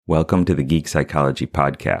Welcome to the Geek Psychology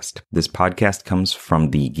Podcast. This podcast comes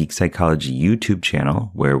from the Geek Psychology YouTube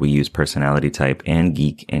channel, where we use personality type and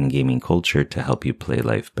geek and gaming culture to help you play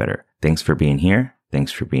life better. Thanks for being here.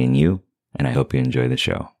 Thanks for being you. And I hope you enjoy the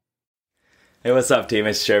show. Hey, what's up, team?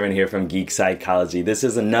 It's Sherman here from Geek Psychology. This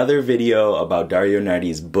is another video about Dario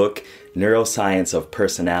Nardi's book, Neuroscience of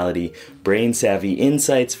Personality, Brain Savvy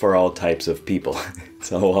Insights for All Types of People.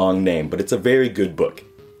 It's a long name, but it's a very good book.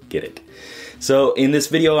 Get it? So in this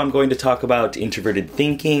video, I'm going to talk about introverted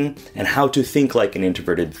thinking and how to think like an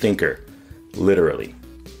introverted thinker, literally,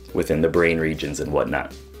 within the brain regions and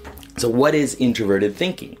whatnot. So what is introverted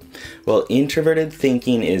thinking? Well, introverted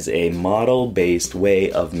thinking is a model-based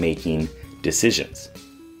way of making decisions,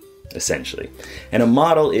 essentially. And a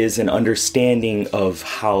model is an understanding of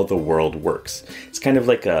how the world works. It's kind of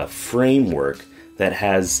like a framework that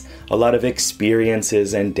has a lot of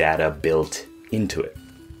experiences and data built into it.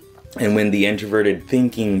 And when the introverted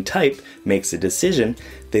thinking type makes a decision,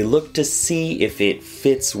 they look to see if it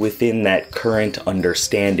fits within that current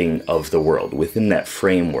understanding of the world, within that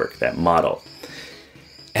framework, that model.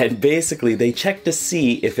 And basically, they check to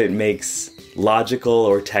see if it makes logical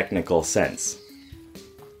or technical sense.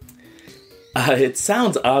 It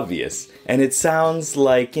sounds obvious, and it sounds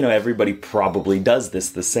like, everybody probably does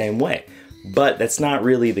this the same way. But that's not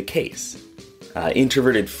really the case.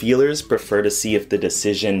 Introverted feelers prefer to see if the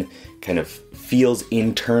decision kind of feels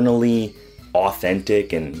internally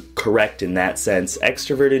authentic and correct in that sense.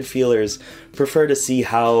 Extroverted feelers prefer to see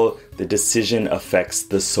how the decision affects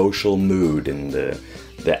the social mood and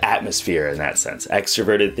the atmosphere in that sense.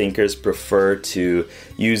 Extroverted thinkers prefer to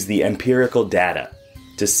use the empirical data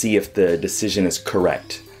to see if the decision is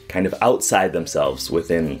correct, kind of outside themselves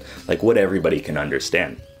within like what everybody can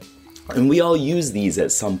understand. And we all use these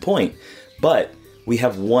at some point, but we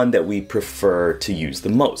have one that we prefer to use the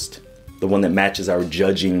most, the one that matches our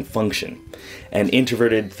judging function. And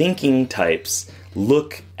introverted thinking types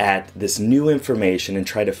look at this new information and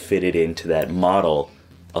try to fit it into that model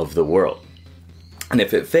of the world. And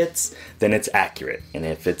if it fits, then it's accurate. And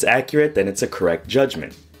if it's accurate, then it's a correct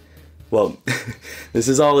judgment. Well, this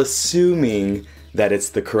is all assuming that it's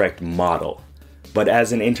the correct model. But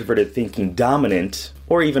as an introverted thinking dominant,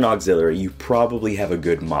 or even auxiliary, you probably have a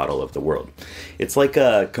good model of the world. It's like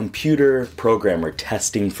a computer programmer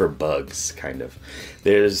testing for bugs, kind of.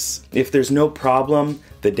 If there's no problem,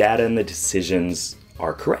 the data and the decisions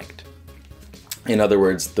are correct. In other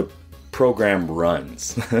words, the program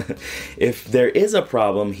runs. If there is a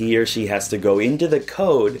problem, he or she has to go into the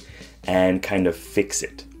code and kind of fix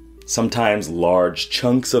it. Sometimes large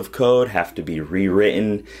chunks of code have to be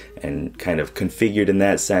rewritten and kind of configured in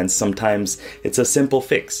that sense. Sometimes it's a simple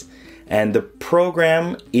fix. And the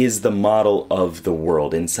program is the model of the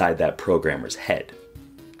world inside that programmer's head.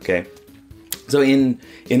 Okay? So in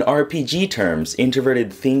RPG terms,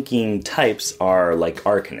 introverted thinking types are like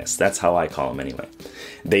arcanists. That's how I call them anyway.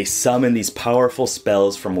 They summon these powerful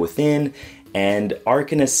spells from within, and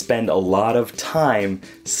arcanists spend a lot of time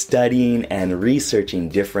studying and researching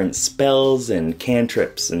different spells and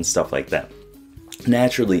cantrips and stuff like that.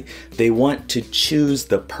 Naturally, they want to choose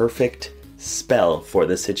the perfect spell for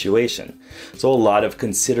the situation. So a lot of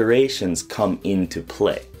considerations come into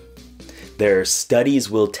play. Their studies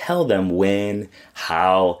will tell them when,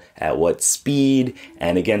 how, at what speed,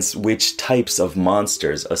 and against which types of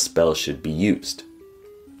monsters a spell should be used.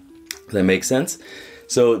 Does that make sense?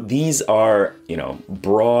 So these are,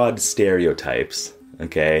 broad stereotypes,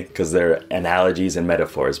 okay, because they're analogies and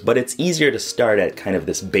metaphors, but it's easier to start at kind of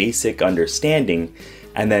this basic understanding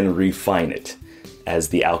and then refine it, as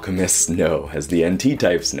the alchemists know, as the NT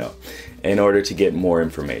types know, in order to get more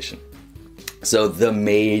information. So the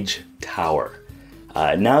Mage Tower.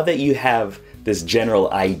 Now that you have this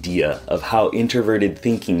general idea of how introverted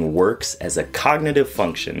thinking works as a cognitive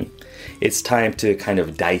function, it's time to kind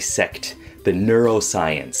of dissect the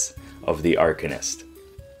neuroscience of the arcanist.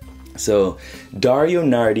 So Dario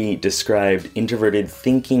Nardi described introverted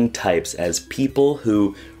thinking types as people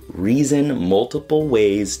who reason multiple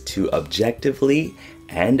ways to objectively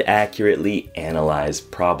and accurately analyze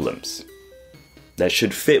problems. That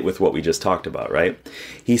should fit with what we just talked about, right?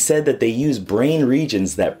 He said that they use brain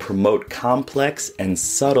regions that promote complex and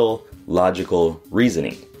subtle logical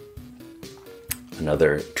reasoning.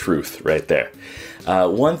 Another truth right there.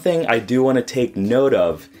 One thing I do want to take note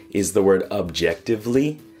of is the word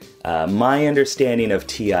objectively. My understanding of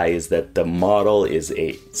TI is that the model is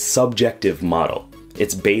a subjective model.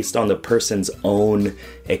 It's based on the person's own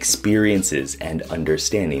experiences and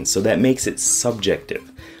understanding, so that makes it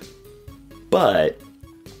subjective. But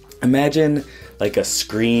imagine like a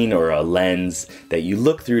screen or a lens that you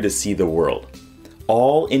look through to see the world.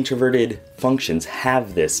 all introverted functions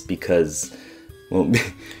have this because, well,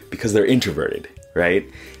 because they're introverted, right?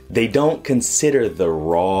 They don't consider the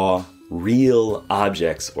raw, real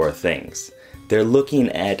objects or things. They're looking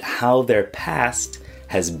at how their past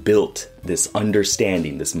has built this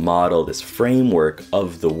understanding, this model, this framework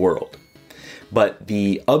of the world. But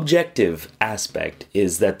the objective aspect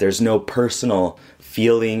is that there's no personal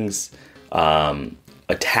feelings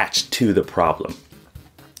attached to the problem.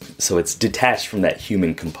 So it's detached from that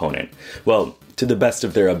human component. Well, to the best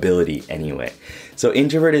of their ability anyway. So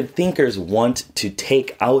introverted thinkers want to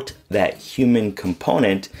take out that human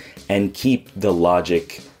component and keep the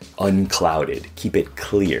logic unclouded, keep it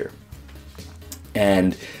clear.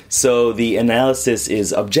 And so the analysis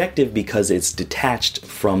is objective because it's detached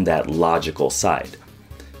from that logical side.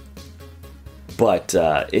 But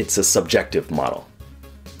it's a subjective model.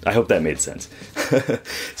 I hope that made sense.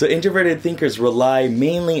 So introverted thinkers rely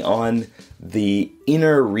mainly on the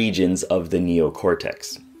inner regions of the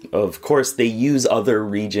neocortex. Of course, they use other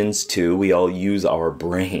regions too. We all use our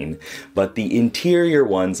brain. But the interior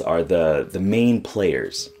ones are the main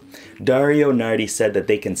players. Dario Nardi said that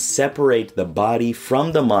they can separate the body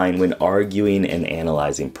from the mind when arguing and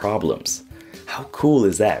analyzing problems. How cool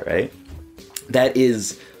is that, right? That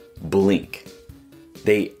is Blink.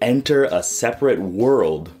 They enter a separate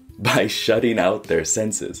world by shutting out their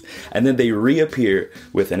senses, and then they reappear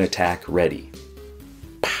with an attack ready.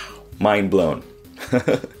 Pow! Mind blown.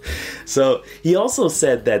 So he also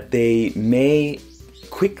said that they may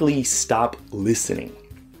quickly stop listening.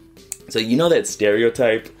 So you know that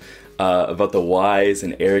stereotype about the wise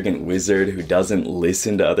and arrogant wizard who doesn't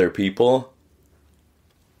listen to other people?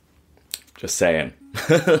 Just saying.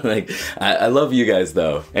 Like, I love you guys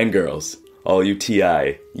though, and girls, all you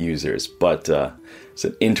TI users, but it's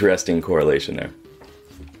an interesting correlation there.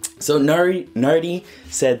 So Nardi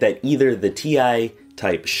said that either the TI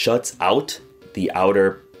type shuts out the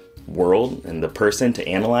outer world and the person to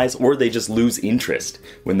analyze, or they just lose interest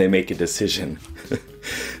when they make a decision.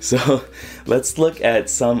 So let's look at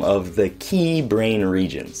some of the key brain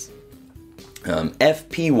regions.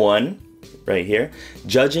 FP1, right here,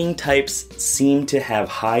 judging types seem to have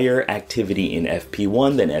higher activity in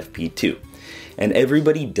FP1 than FP2. And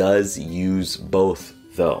everybody does use both,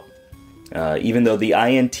 though. Even though the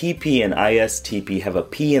INTP and ISTP have a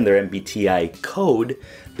P in their MBTI code,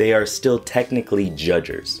 they are still technically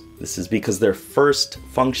judgers. This is because their first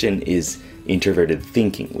function is introverted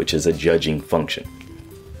thinking, which is a judging function.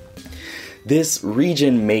 This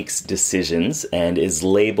region makes decisions and is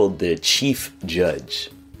labeled the chief judge.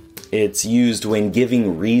 It's used when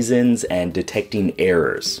giving reasons and detecting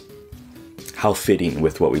errors. How fitting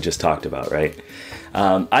with what we just talked about, right?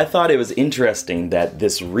 I thought it was interesting that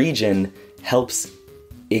this region helps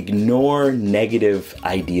ignore negative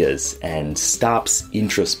ideas and stops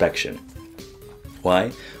introspection.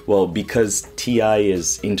 Why? Well, because TI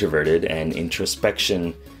is introverted and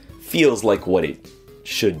introspection feels like what it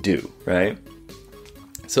should do, right?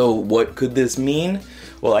 So what could this mean?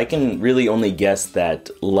 Well, I can really only guess that,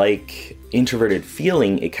 like introverted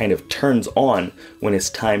feeling, it kind of turns on when it's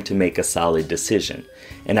time to make a solid decision.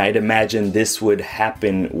 And I'd imagine this would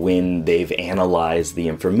happen when they've analyzed the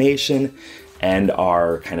information and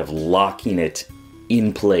are kind of locking it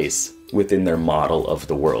in place within their model of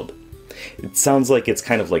the world. It sounds like it's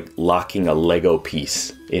kind of like locking a Lego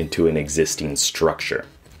piece into an existing structure.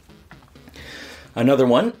 Another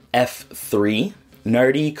one, F3.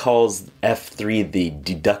 Nardi calls F3 the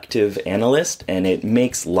deductive analyst, and it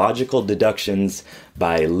makes logical deductions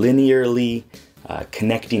by linearly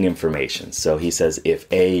connecting information. So he says if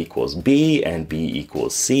A equals B and B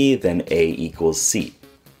equals C, then A equals C.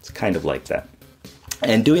 It's kind of like that.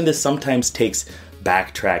 And doing this sometimes takes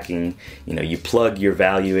backtracking. You know, you plug your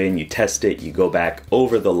value in, you test it, you go back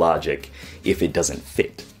over the logic if it doesn't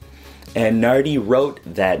fit. And Nardi wrote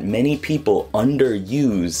that many people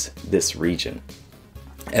underuse this region.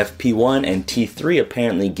 FP1 and T3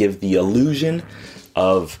 apparently give the illusion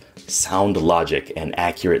of sound logic and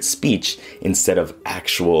accurate speech instead of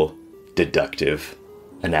actual deductive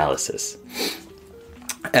analysis.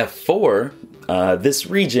 F4, this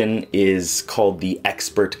region is called the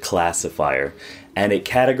expert classifier, and it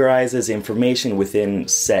categorizes information within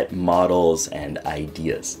set models and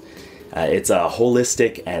ideas. It's a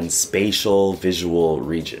holistic and spatial visual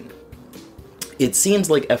region. It seems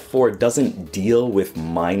like F4 doesn't deal with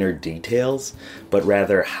minor details, but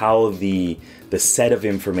rather how the set of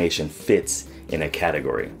information fits in a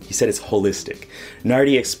category. He said it's holistic.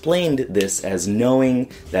 Nardi explained this as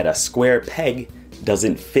knowing that a square peg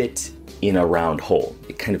doesn't fit in a round hole.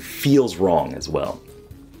 It kind of feels wrong as well.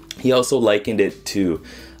 He also likened it to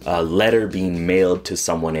a letter being mailed to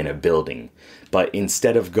someone in a building. But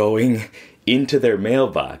instead of going into their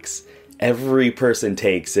mailbox, every person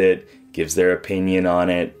takes it, gives their opinion on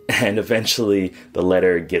it, and eventually the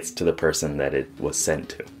letter gets to the person that it was sent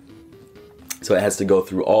to. So it has to go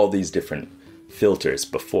through all these different filters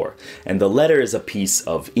before. And the letter is a piece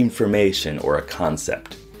of information or a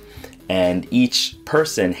concept. And each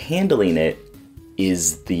person handling it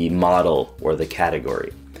is the model or the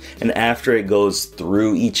category. And after it goes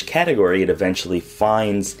through each category, it eventually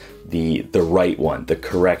finds the right one, the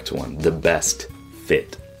correct one, the best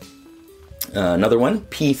fit. Another one,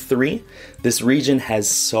 P3. This region has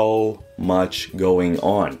so much going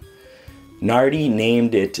on. Nardi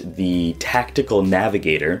named it the Tactical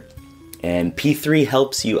Navigator, and P3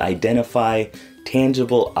 helps you identify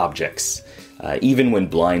tangible objects, even when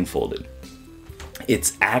blindfolded.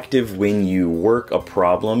 It's active when you work a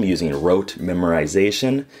problem using rote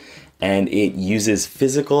memorization, and it uses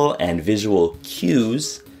physical and visual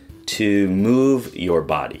cues to move your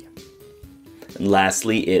body. And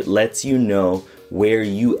lastly, it lets you know where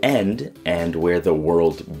you end and where the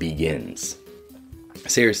world begins.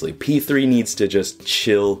 Seriously, P3 needs to just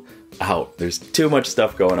chill out. There's too much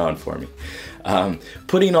stuff going on for me.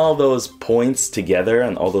 Putting all those points together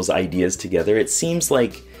and all those ideas together, it seems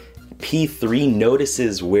like P3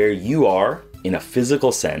 notices where you are in a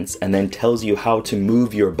physical sense and then tells you how to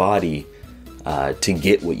move your body to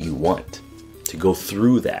get what you want, to go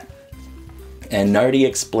through that. And Nardi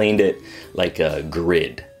explained it like a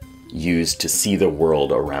grid used to see the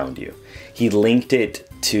world around you. He linked it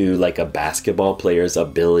to like a basketball player's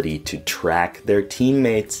ability to track their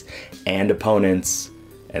teammates and opponents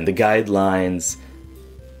and the guidelines,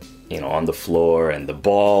 on the floor and the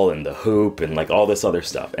ball and the hoop and like all this other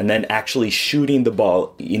stuff. And then actually shooting the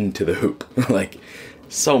ball into the hoop. Like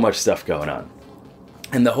so much stuff going on.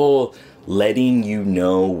 And the whole letting you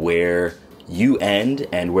know where you end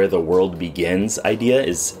and where the world begins idea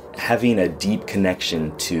is having a deep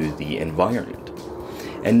connection to the environment.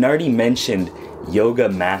 And Nardi mentioned yoga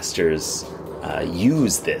masters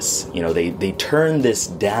use this. They turn this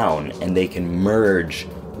down and they can merge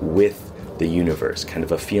with the universe, kind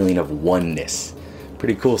of a feeling of oneness.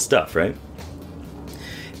 Pretty cool stuff, right?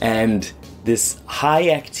 And this high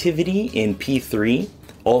activity in P3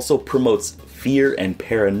 also promotes fear and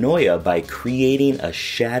paranoia by creating a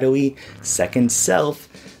shadowy second self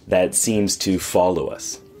that seems to follow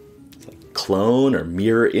us. It's like clone or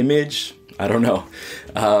mirror image. I don't know.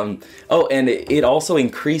 And it also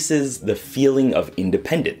increases the feeling of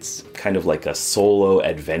independence, kind of like a solo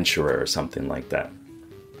adventurer or something like that.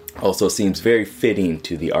 Also seems very fitting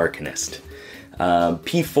to the Arcanist.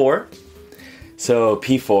 P4. So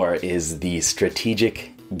P4 is the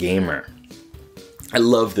strategic gamer. I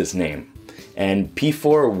love this name. And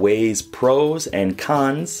P4 weighs pros and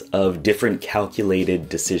cons of different calculated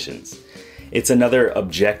decisions. It's another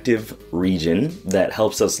objective region that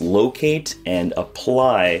helps us locate and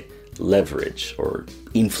apply leverage or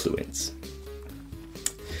influence.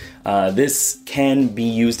 This can be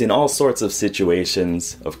used in all sorts of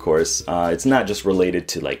situations, of course. It's not just related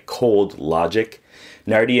to like cold logic.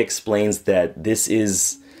 Nardi explains that this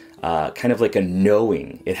is kind of like a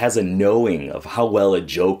knowing. It has a knowing of how well a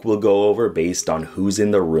joke will go over based on who's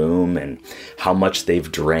in the room and how much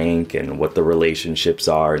they've drank and what the relationships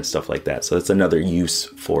are and stuff like that. So that's another use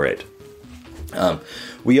for it.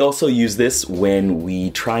 We also use this when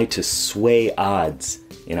we try to sway odds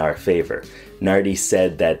in our favor. Nardi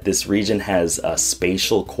said that this region has a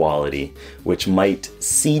spatial quality, which might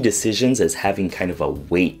see decisions as having kind of a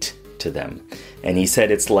weight to them. And he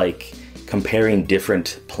said it's like comparing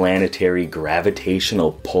different planetary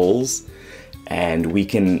gravitational pulls, and we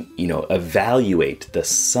can, evaluate the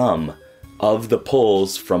sum of the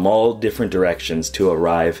pulls from all different directions to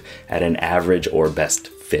arrive at an average or best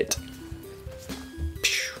fit.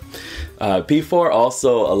 P4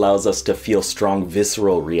 also allows us to feel strong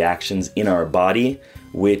visceral reactions in our body,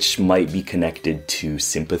 which might be connected to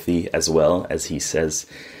sympathy as well, as he says.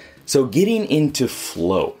 So getting into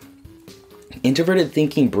flow. Introverted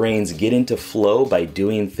thinking brains get into flow by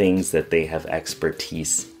doing things that they have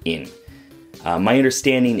expertise in. My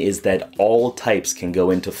understanding is that all types can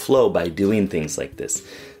go into flow by doing things like this.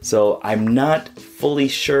 So I'm not fully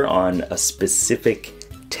sure on a specific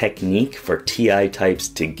technique for TI types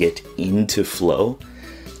to get into flow.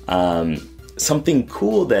 Something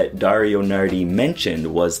cool that Dario Nardi mentioned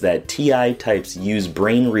was that TI types use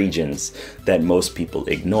brain regions that most people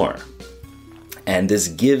ignore. And this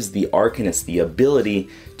gives the Arcanist the ability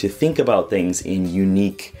to think about things in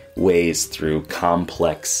unique ways through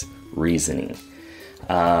complex reasoning.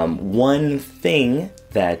 One thing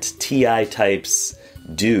that TI types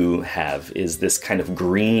do have is this kind of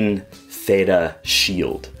green theta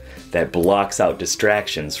shield that blocks out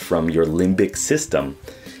distractions from your limbic system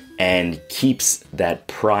and keeps that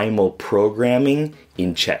primal programming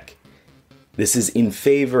in check. This is in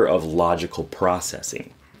favor of logical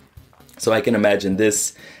processing. So I can imagine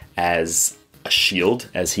this as a shield,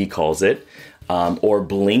 as he calls it, or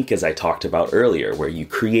blink, as I talked about earlier, where you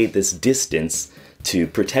create this distance to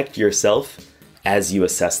protect yourself as you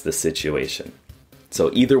assess the situation.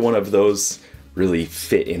 So either one of those really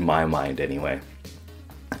fit in my mind anyway.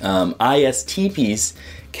 ISTPs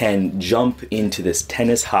can jump into this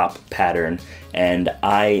tennis hop pattern, and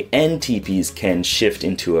INTPs can shift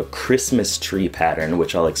into a Christmas tree pattern,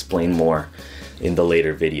 which I'll explain more in the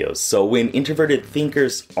later videos. So when introverted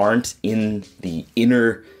thinkers aren't in the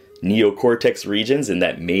inner neocortex regions in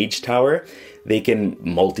that mage tower, they can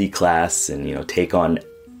multi-class and take on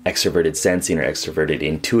extroverted sensing or extroverted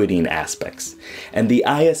intuiting aspects. And the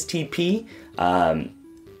ISTP,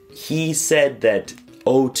 he said that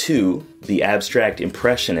O2, the abstract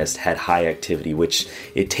impressionist, had high activity, which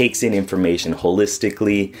it takes in information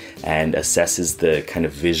holistically and assesses the kind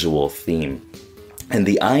of visual theme. And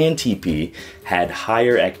the INTP had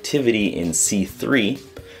higher activity in C3,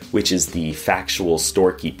 which is the factual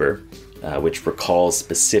storekeeper, which recalls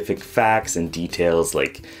specific facts and details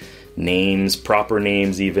like names, proper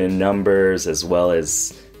names, even numbers, as well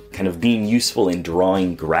as kind of being useful in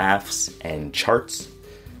drawing graphs and charts.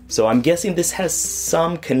 So I'm guessing this has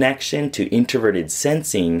some connection to introverted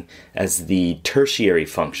sensing as the tertiary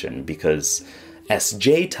function, because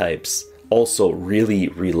SJ types also really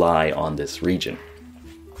rely on this region.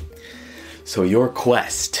 So your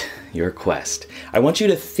quest. I want you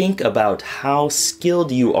to think about how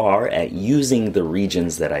skilled you are at using the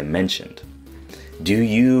regions that I mentioned. Do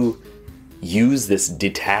you use this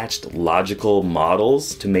detached logical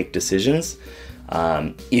models to make decisions?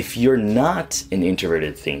 If you're not an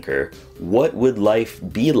introverted thinker, what would life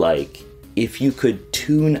be like if you could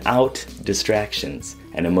tune out distractions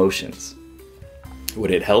and emotions?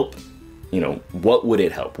 Would it help? What would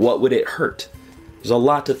it help? What would it hurt? There's a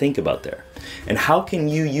lot to think about there. And how can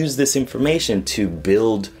you use this information to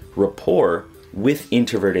build rapport with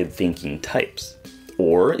introverted thinking types?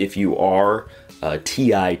 Or if you are a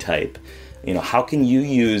TI type, how can you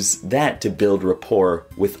use that to build rapport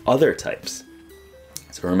with other types?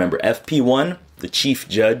 So remember, FP1, the chief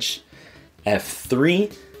judge;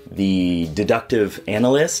 F3, the deductive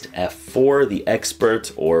analyst; F4, the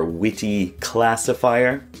expert or witty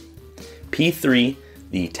classifier; P3,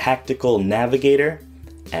 the tactical navigator;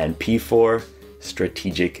 and P4,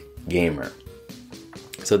 strategic gamer.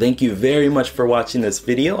 So thank you very much for watching this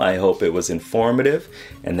video. I hope it was informative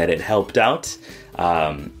and that it helped out.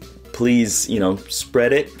 Please,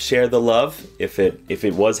 spread it, share the love if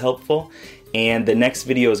it was helpful. And the next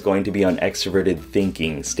video is going to be on extroverted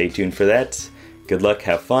thinking. Stay tuned for that. Good luck,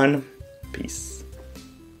 have fun, peace.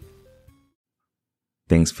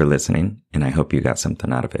 Thanks for listening, and I hope you got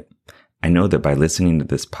something out of it. I know that by listening to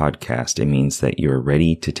this podcast, it means that you're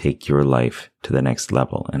ready to take your life to the next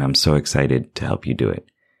level, and I'm so excited to help you do it.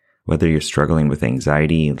 Whether you're struggling with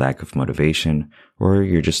anxiety, lack of motivation, or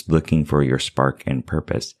you're just looking for your spark and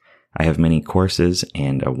purpose, I have many courses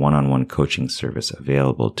and a one-on-one coaching service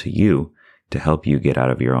available to you to help you get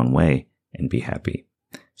out of your own way and be happy.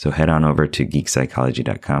 So head on over to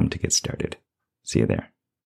geekpsychology.com to get started. See you there.